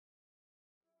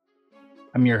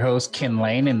I'm your host, Ken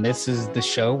Lane, and this is the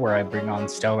show where I bring on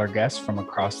stellar guests from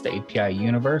across the API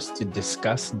universe to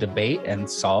discuss, debate, and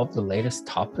solve the latest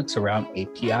topics around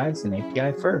APIs and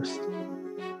API First.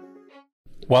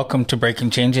 Welcome to Breaking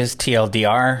Changes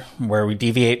TLDR, where we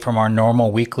deviate from our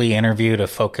normal weekly interview to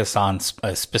focus on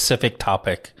a specific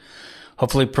topic,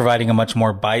 hopefully providing a much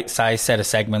more bite-sized set of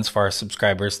segments for our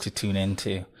subscribers to tune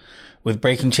into. With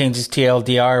Breaking Changes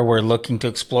TLDR, we're looking to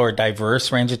explore a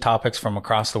diverse range of topics from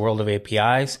across the world of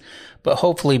APIs, but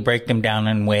hopefully break them down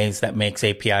in ways that makes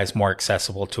APIs more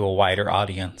accessible to a wider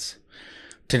audience.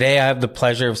 Today, I have the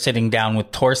pleasure of sitting down with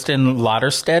Torsten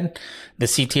Lauterstedt, the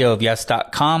CTO of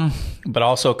Yes.com, but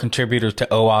also a contributor to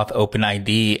OAuth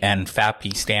OpenID and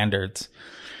FAPI standards,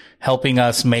 helping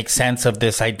us make sense of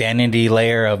this identity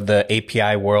layer of the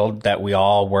API world that we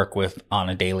all work with on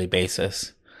a daily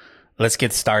basis. Let's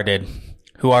get started.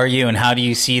 Who are you and how do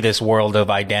you see this world of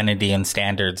identity and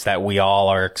standards that we all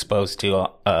are exposed to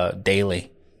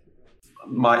daily?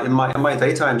 In my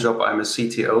daytime job, I'm a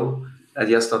CTO at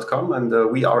Yes.com,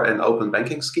 and we are an open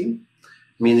banking scheme,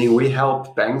 meaning we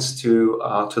help banks to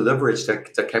leverage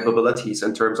the capabilities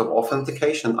in terms of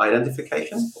authentication,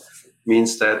 identification.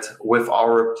 Means that with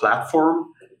our platform,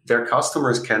 their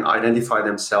customers can identify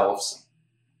themselves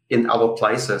in other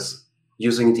places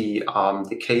using the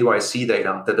KYC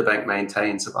data that the bank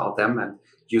maintains about them and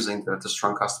using the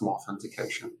strong customer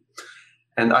authentication.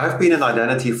 And I have been in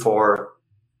identity for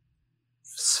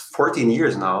 14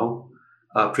 years now.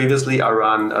 Previously, I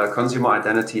ran consumer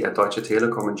identity at Deutsche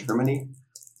Telekom in Germany.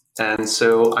 And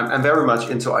so I'm very much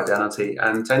into identity.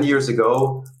 And 10 years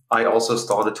ago, I also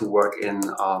started to work in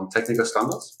technical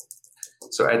standards.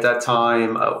 So at that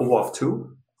time, OAuth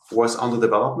 2 was under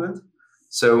development.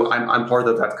 So I'm part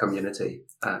of that community,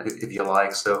 if you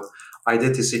like. So I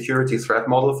did the security threat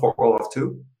model for OAuth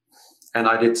 2, and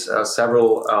I did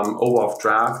several OAuth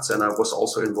drafts, and I was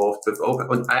also involved with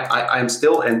I'm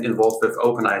still involved with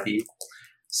OpenID.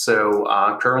 So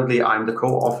currently, I'm the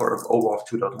co-author of OAuth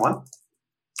 2.1,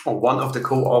 or one of the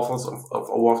co-authors of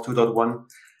OAuth 2.1,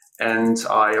 and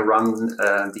I run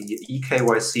the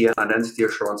eKYC and Identity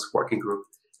Assurance Working Group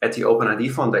at the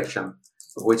OpenID Foundation,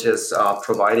 which is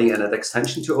providing an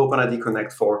extension to OpenID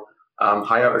Connect for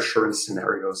higher assurance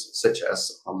scenarios, such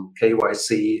as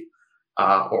KYC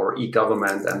or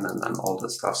e-government and all that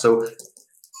stuff. So,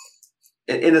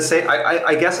 in the same,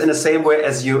 I guess, in the same way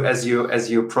as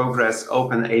you progress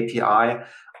Open API,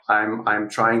 I'm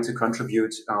trying to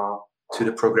contribute to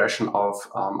the progression of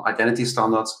identity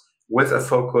standards with a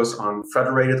focus on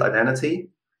federated identity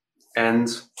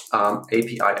and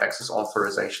API access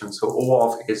authorization. So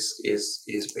OAuth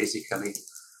is basically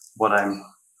what I'm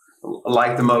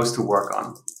like the most to work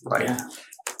on, right? Yeah.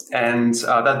 And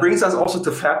that brings us also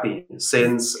to FAPI,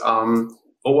 since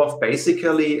OAuth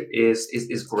basically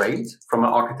is great from an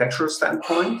architectural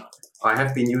standpoint. I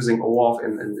have been using OAuth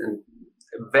in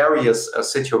various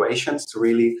situations to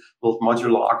really build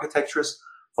modular architectures,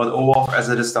 but OAuth, as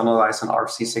it is standardized in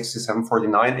RFC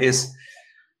 6749, is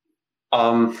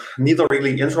neither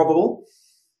really interoperable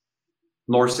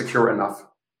nor secure enough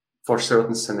for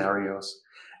certain scenarios.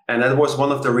 And that was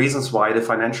one of the reasons why the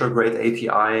financial grade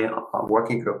API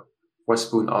working group was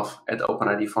spun off at the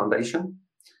OpenID Foundation.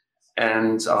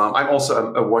 And I'm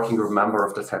also a working group member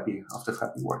of the FAPI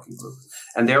working group.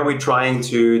 And there we're trying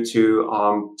to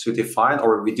define,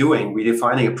 or we're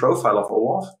defining a profile of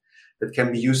OAuth that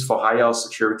can be used for higher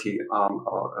security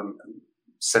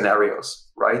scenarios,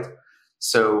 right?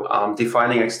 So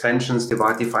defining extensions,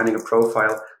 defining a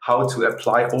profile, how to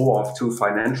apply OAuth to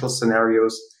financial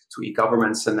scenarios, to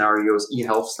e-government scenarios,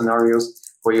 e-health scenarios,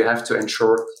 where you have to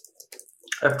ensure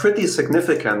a pretty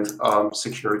significant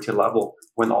security level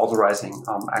when authorizing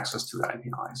access to the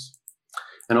APIs.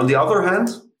 And on the other hand,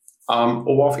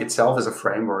 OAuth itself is a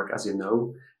framework, as you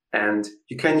know, and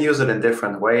you can use it in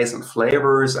different ways and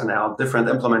flavors and different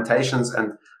implementations,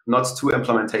 and not two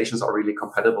implementations are really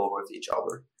compatible with each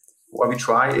other. What we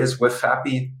try is with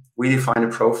FAPI, we define a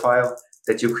profile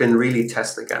that you can really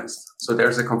test against. So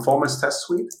there's a conformance test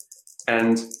suite.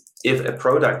 And if a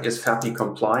product is FAPI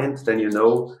compliant, then you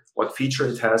know what feature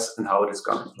it has and how it is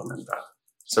going to implement that.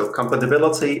 So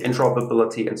compatibility,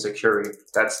 interoperability, and security,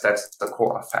 that's the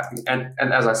core of FAPI.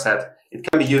 And as I said, it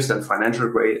can be used in financial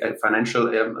grade and financial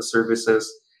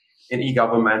services, in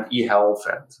e-government, e-health,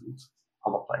 and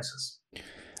other places.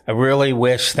 I really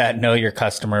wish that Know Your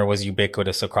Customer was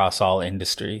ubiquitous across all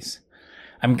industries.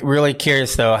 I'm really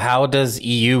curious, though, how does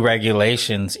EU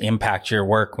regulations impact your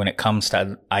work when it comes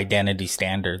to identity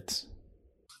standards?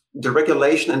 The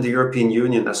regulation in the European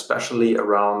Union, especially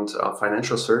around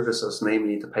financial services,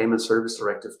 namely the Payment Service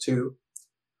Directive 2,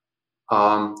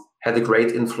 had a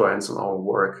great influence on our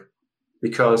work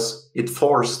because it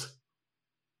forced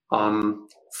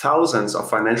thousands of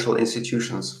financial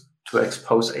institutions to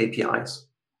expose APIs.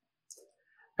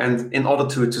 And in order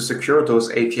to secure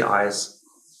those APIs,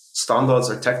 standards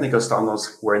or technical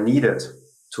standards were needed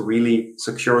to really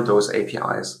secure those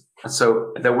APIs. And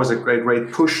so there was a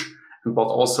great push, but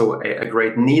also a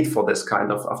great need for this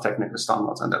kind of technical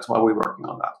standards. And that's why we're working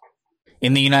on that.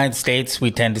 In the United States,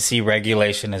 we tend to see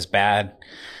regulation as bad,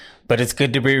 but it's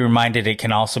good to be reminded it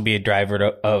can also be a driver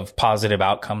of positive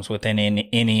outcomes within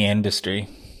any industry.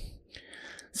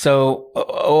 So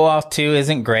OAuth 2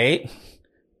 isn't great,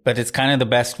 but it's kind of the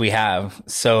best we have.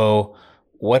 So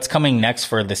what's coming next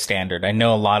for the standard? I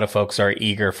know a lot of folks are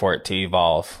eager for it to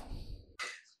evolve.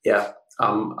 Yeah,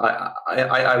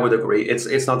 I would agree.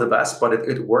 It's not the best, but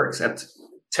it works and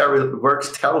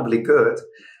works terribly good.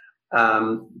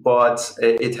 But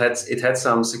it had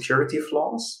some security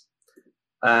flaws.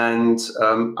 And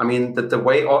I mean, the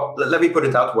way, let me put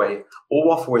it that way,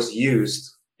 OAuth was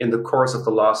used in the course of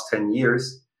the last 10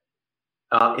 years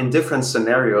in different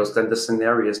scenarios than the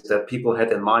scenarios that people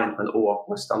had in mind when OAuth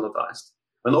was standardized.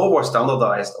 When OAuth was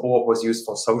standardized, OAuth was used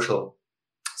for social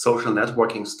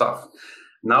networking stuff.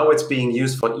 Now it's being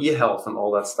used for e-health and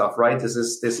all that stuff, right? This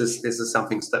is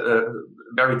something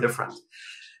very different.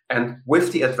 And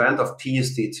with the advent of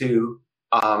PSD2,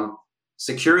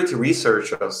 security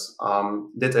researchers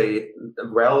did a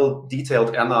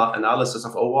well-detailed analysis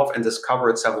of OAuth and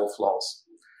discovered several flaws.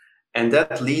 And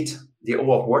that led the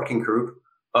OAuth working group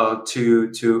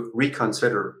to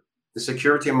reconsider the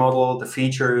security model, the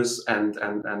features, and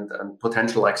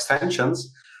potential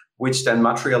extensions, which then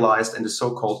materialized in the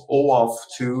so-called OAuth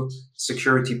 2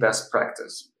 security best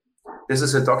practice. This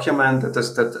is a document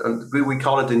that we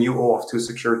call it the new OAuth 2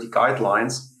 security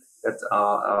guidelines that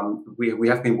we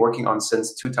have been working on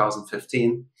since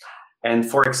 2015. And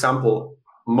for example,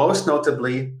 most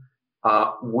notably,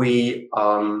 we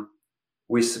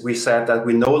said that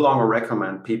we no longer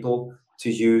recommend people to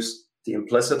use the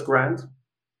implicit grant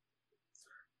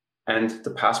and the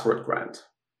password grant,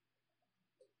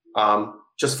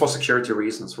 just for security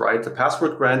reasons, right? The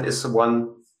password grant is the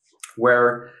one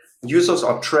where users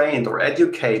are trained or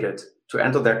educated to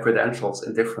enter their credentials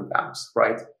in different apps,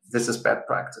 right? This is bad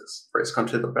practice, or it's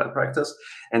considered bad practice.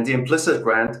 And the implicit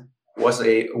grant was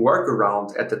a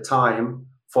workaround at the time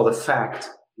for the fact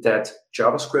that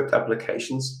JavaScript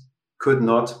applications could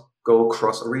not go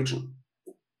across a region.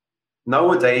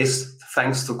 Nowadays,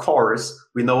 thanks to CORS,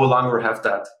 we no longer have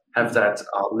that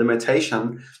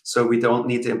limitation, so we don't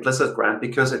need the implicit grant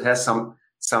because it has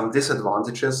some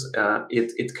disadvantages.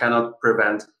 It cannot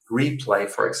prevent replay,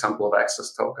 for example, of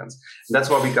access tokens. And that's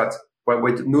why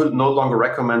we no longer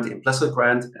recommend the implicit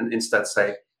grant and instead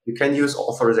say you can use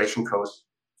authorization code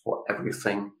for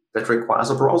everything that requires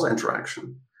a browser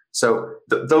interaction. So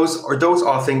those are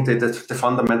the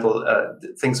fundamental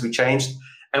things we changed,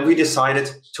 and we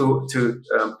decided to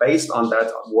based on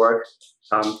that work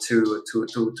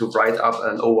to write up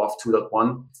an OAuth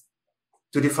 2.1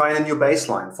 to define a new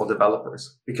baseline for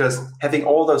developers, because having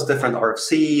all those different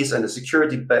RFCs and the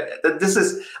security, this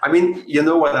is, I mean, you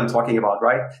know what I'm talking about,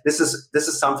 right? This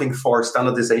is something for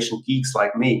standardization geeks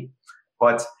like me,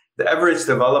 but the average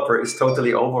developer is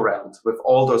totally overwhelmed with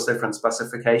all those different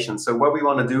specifications. So what we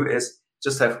want to do is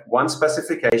just have one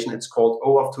specification. It's called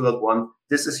OAuth 2.1.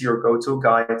 This is your go-to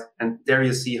guide, and there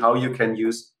you see how you can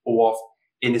use OAuth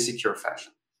in a secure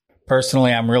fashion.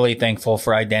 Personally, I'm really thankful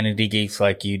for identity geeks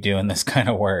like you doing this kind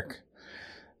of work.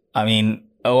 I mean,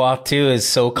 OAuth 2 is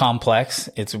so complex.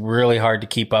 It's really hard to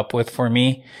keep up with for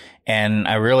me. And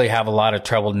I really have a lot of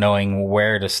trouble knowing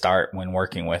where to start when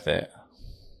working with it.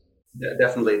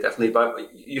 Definitely.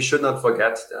 But you should not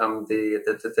forget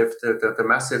the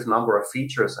massive number of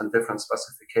features and different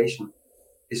specification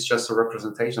is just a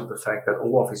representation of the fact that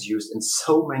OAuth is used in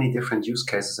so many different use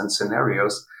cases and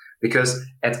scenarios, because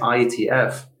at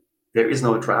IETF, there is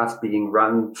no draft being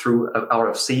run through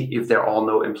RFC if there are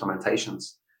no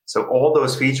implementations. So all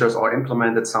those features are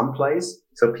implemented someplace.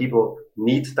 So people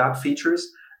need that features.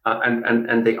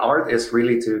 And the art is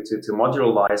really to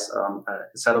modularize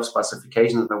a set of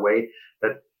specifications in a way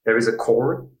that there is a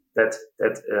core that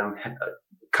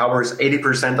covers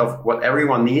 80% of what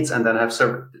everyone needs, and then have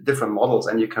several different models,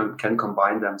 and you can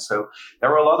combine them. So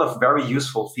there are a lot of very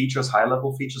useful features, high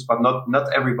level features, but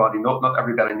not everybody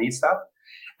needs that.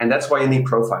 And that's why you need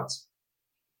profiles,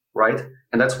 right?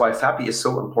 And that's why FAPI is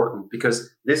so important, because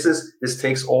this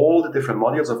takes all the different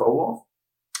modules of OAuth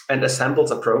and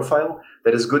assembles a profile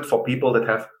that is good for people that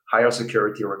have higher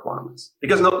security requirements.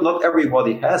 Because not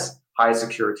everybody has high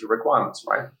security requirements,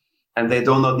 right? And they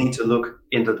do not need to look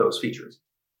into those features.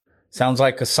 Sounds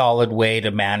like a solid way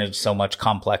to manage so much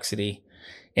complexity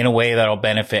in a way that'll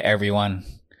benefit everyone,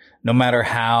 no matter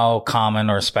how common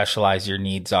or specialized your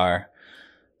needs are.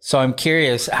 So I'm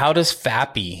curious, how does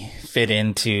FAPI fit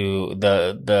into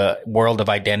the world of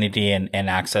identity and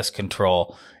access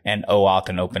control and OAuth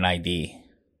and OpenID?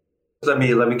 Let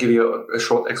me give you a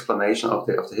short explanation of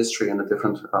the history and the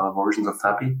different versions of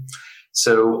FAPI.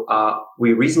 So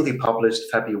we recently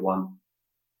published FAPI 1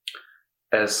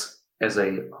 as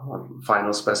a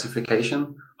final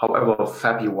specification. However,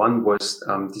 FAPI 1 was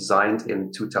designed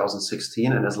in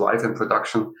 2016 and is live in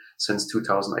production since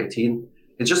 2018.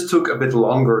 It just took a bit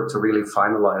longer to really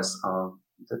finalize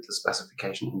the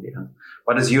specification in the end,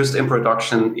 but it's used in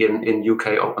production in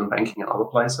UK open banking and other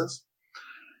places.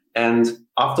 And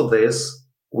after this,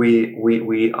 we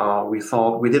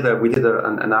thought we did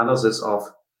an analysis of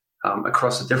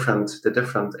across the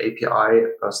different API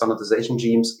standardization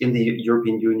regimes in the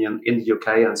European Union, in the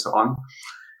UK, and so on.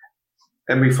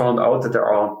 And we found out that there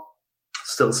are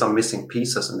still some missing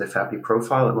pieces in the FAPI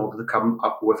profile in order to come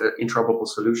up with an interoperable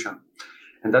solution.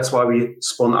 And that's why we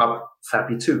spun up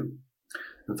FAPI 2.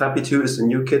 And FAPI 2 is the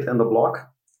new kid in the block,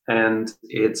 and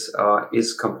it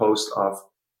is composed of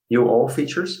new OAuth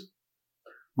features,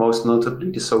 most notably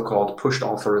the so-called pushed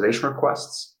authorization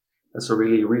requests. That's a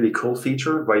really, really cool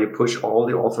feature where you push all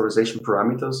the authorization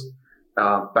parameters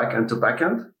backend to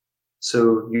backend.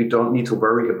 So you don't need to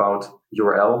worry about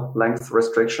URL length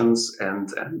restrictions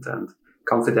and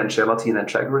confidentiality and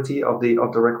integrity of the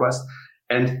request.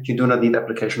 And you do not need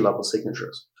application level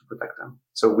signatures to protect them.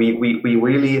 So we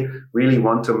really, really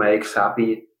want to make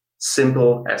FAPI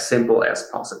simple as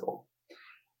possible.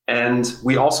 And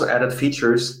we also added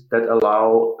features that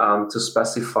allow to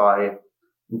specify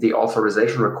the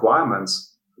authorization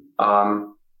requirements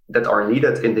that are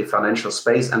needed in the financial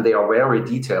space, and they are very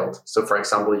detailed. So, for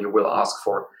example, you will ask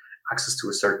for access to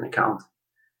a certain account.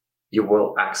 You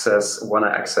will want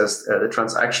to access the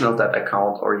transaction of that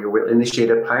account, or you will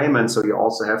initiate a payment. So you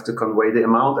also have to convey the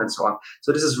amount and so on.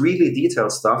 So this is really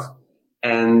detailed stuff.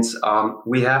 And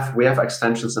we have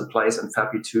extensions in place in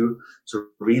FAPI 2 to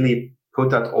really put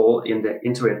that all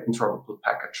into an interoperable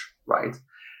package, right?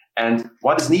 And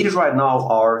what is needed right now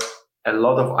are a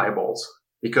lot of eyeballs,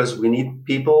 because we need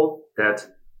people that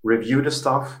review the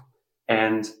stuff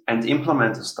and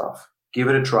implement the stuff. Give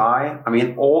it a try. I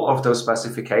mean, all of those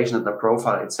specifications in the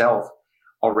profile itself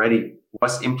already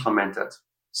was implemented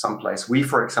someplace. We,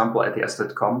 for example, at the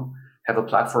S.com have a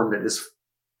platform that is,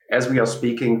 as we are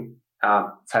speaking,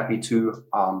 FAPI 2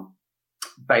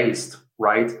 based,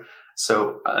 right?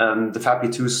 So the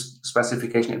FAPI 2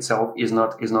 specification itself is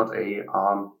not a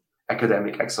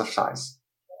academic exercise.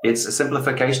 It's a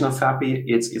simplification of FAPI.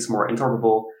 It's more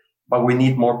interoperable, but we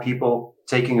need more people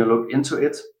taking a look into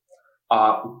it,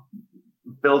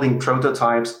 building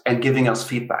prototypes and giving us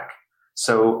feedback.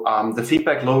 So the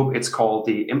feedback loop, it's called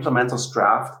the implementers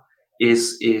draft,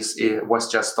 was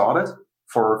just started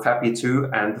for FAPI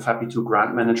 2 and the FAPI 2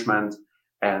 grant management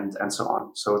and so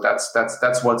on. So that's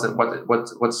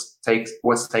what's takes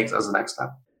as the next step.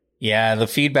 Yeah, the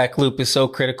feedback loop is so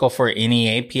critical for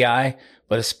any API,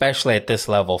 but especially at this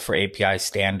level for API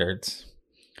standards.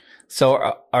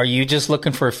 So are you just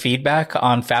looking for feedback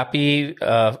on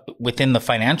FAPI within the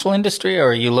financial industry, or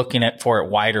are you looking for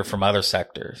it wider from other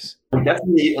sectors? We're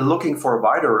definitely looking for a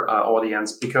wider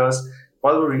audience, because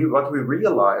what we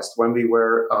realized when we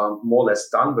were more or less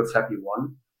done with FAPI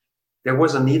 1, there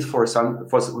was a need for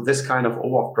this kind of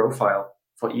OAuth profile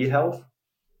for e-health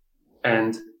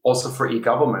and also for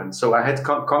e-government. So I had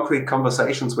concrete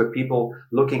conversations with people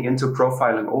looking into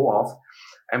profiling OAuth,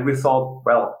 and we thought,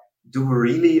 well, do we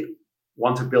really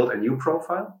want to build a new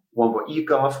profile, one for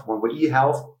e-gov, one for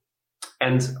e-health?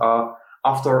 And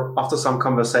after some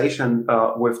conversation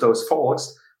with those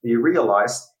folks, we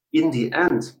realized in the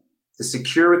end, the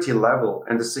security level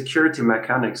and the security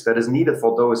mechanics that is needed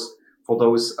for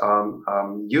those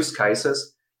use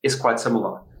cases is quite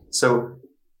similar. So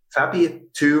FAPI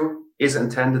 2 is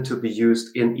intended to be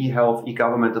used in e-health,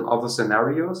 e-government, and other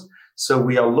scenarios. So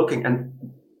we are looking, and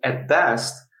at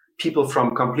best, people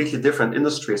from completely different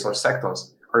industries or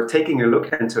sectors are taking a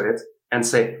look into it and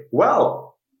say,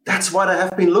 well, that's what I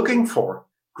have been looking for.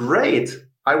 Great.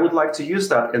 I would like to use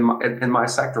that in my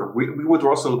sector. We would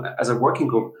also, as a working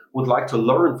group, would like to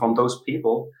learn from those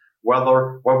people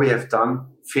whether what we have done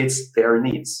fits their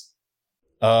needs.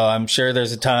 I'm sure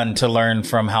there's a ton to learn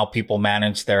from how people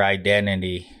manage their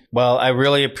identity. Well, I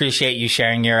really appreciate you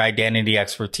sharing your identity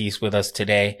expertise with us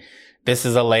today. This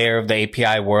is a layer of the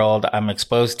API world I'm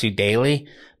exposed to daily,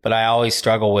 but I always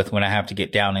struggle with when I have to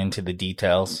get down into the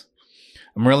details.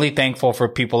 I'm really thankful for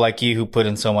people like you who put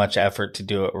in so much effort to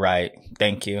do it right.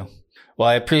 Thank you. Well,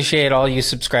 I appreciate all you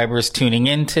subscribers tuning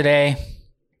in today.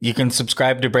 You can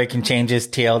subscribe to Breaking Changes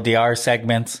TLDR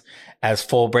segments as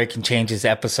full Breaking Changes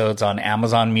episodes on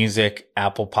Amazon Music,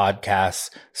 Apple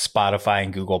Podcasts, Spotify,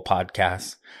 and Google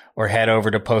Podcasts. Or head over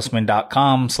to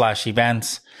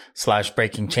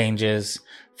postman.com/events/breaking changes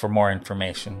for more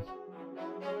information.